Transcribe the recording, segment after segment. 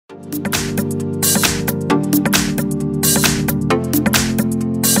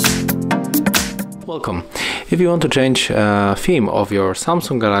Welcome. If you want to change theme of your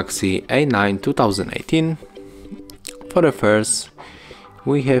Samsung Galaxy A9 2018, for the first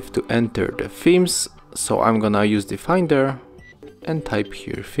we have to enter the themes. So I'm gonna use the Finder and type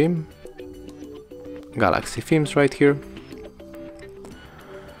here theme, Galaxy themes right here.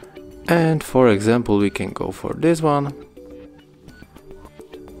 And for example, we can go for this one.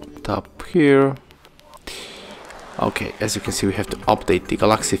 Tap here. Okay, as you can see, we have to update the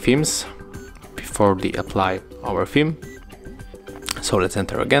Galaxy themes before they apply our theme. So let's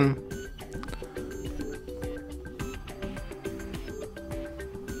enter again.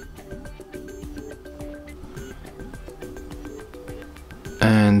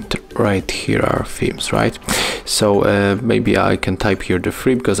 And right here are themes, right? So maybe I can type here the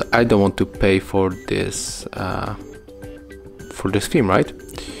free, because I don't want to pay for this theme, right?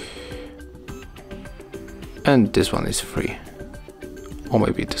 And this one is free, or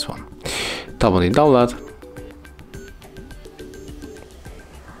maybe this one. Tap on the download.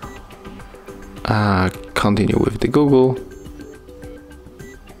 Continue with the Google.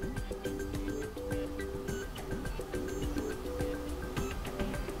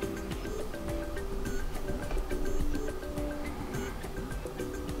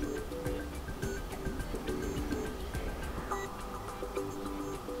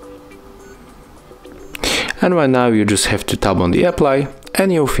 And right now you just have to tap on the apply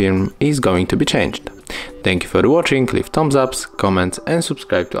and your theme is going to be changed. Thank you for watching, leave thumbs ups, comments and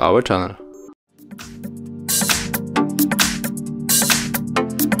subscribe to our channel.